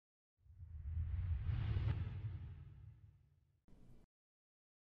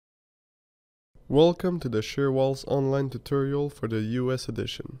Welcome to the Shearwalls online tutorial for the US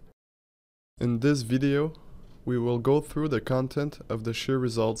edition. In this video, we will go through the content of the Shear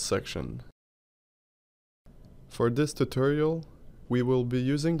Results section. For this tutorial, we will be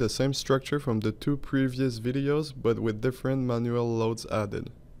using the same structure from the two previous videos but with different manual loads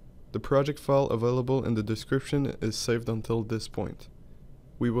added. The project file available in the description is saved until this point.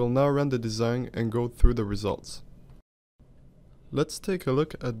 We will now run the design and go through the results. Let's take a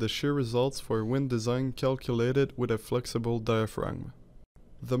look at the shear results for wind design calculated with a flexible diaphragm.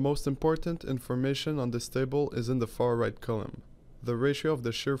 The most important information on this table is in the far right column, the ratio of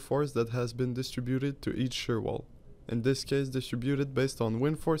the shear force that has been distributed to each shear wall, in this case distributed based on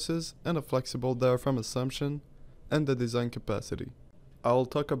wind forces and a flexible diaphragm assumption and the design capacity. I'll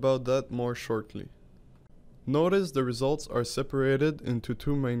talk about that more shortly. Notice the results are separated into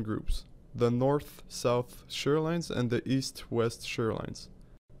two main groups: the north-south shear lines and the east-west shear lines.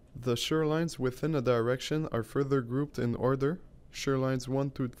 The shear lines within a direction are further grouped in order: shear lines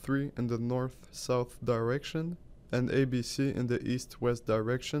 1, 2, 3 in the north-south direction, and ABC in the east-west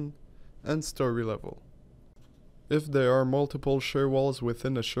direction, and story level. If there are multiple shear walls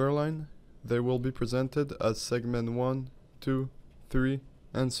within a shear line, they will be presented as segment 1, 2, 3,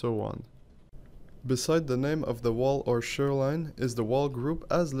 and so on. Beside the name of the wall or shear line is the wall group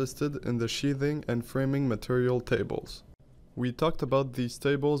as listed in the sheathing and framing material tables. We talked about these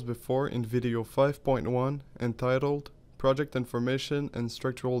tables before in video 5.1 entitled Project Information and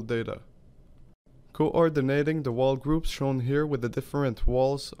Structural Data. Coordinating the wall groups shown here with the different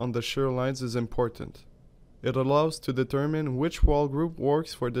walls on the shear lines is important. It allows to determine which wall group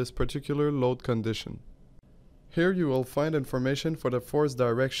works for this particular load condition. Here you will find information for the force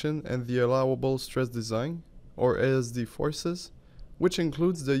direction and the allowable stress design, or ASD forces, which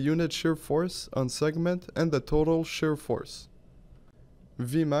includes the unit shear force on segment and the total shear force.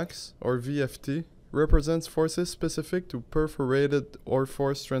 Vmax, or VFT, represents forces specific to perforated or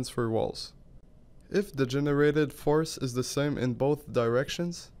force transfer walls. If the generated force is the same in both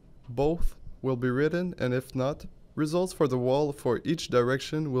directions, both will be written, and if not, results for the wall for each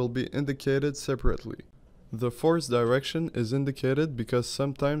direction will be indicated separately. The force direction is indicated because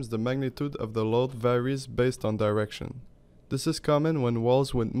sometimes the magnitude of the load varies based on direction. This is common when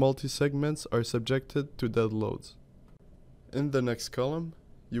walls with multi-segments are subjected to dead loads. In the next column,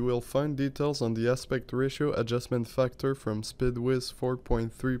 you will find details on the aspect ratio adjustment factor from SPIDWIZ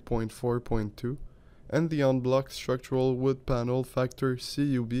 4.3.4.2 and the unblocked structural wood panel factor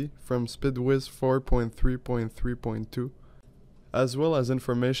CUB from SPIDWIZ 4.3.3.2, as well as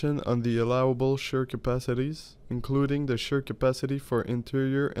information on the allowable shear capacities, including the shear capacity for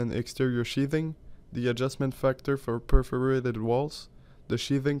interior and exterior sheathing, the adjustment factor for perforated walls, the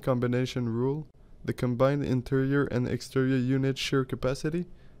sheathing combination rule, the combined interior and exterior unit shear capacity,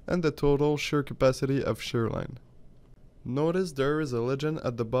 and the total shear capacity of shear line. Notice there is a legend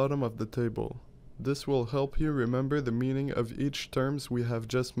at the bottom of the table. This will help you remember the meaning of each terms we have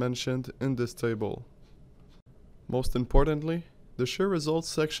just mentioned in this table. Most importantly, the shear results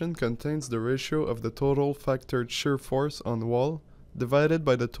section contains the ratio of the total factored shear force on wall divided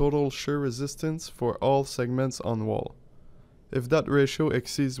by the total shear resistance for all segments on wall. If that ratio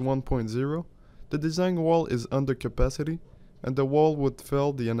exceeds 1.0, the design wall is under capacity and the wall would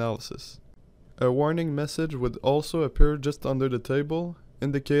fail the analysis. A warning message would also appear just under the table,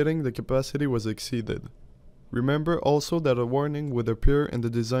 indicating the capacity was exceeded. Remember also that a warning would appear in the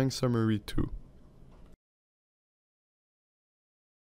design summary too.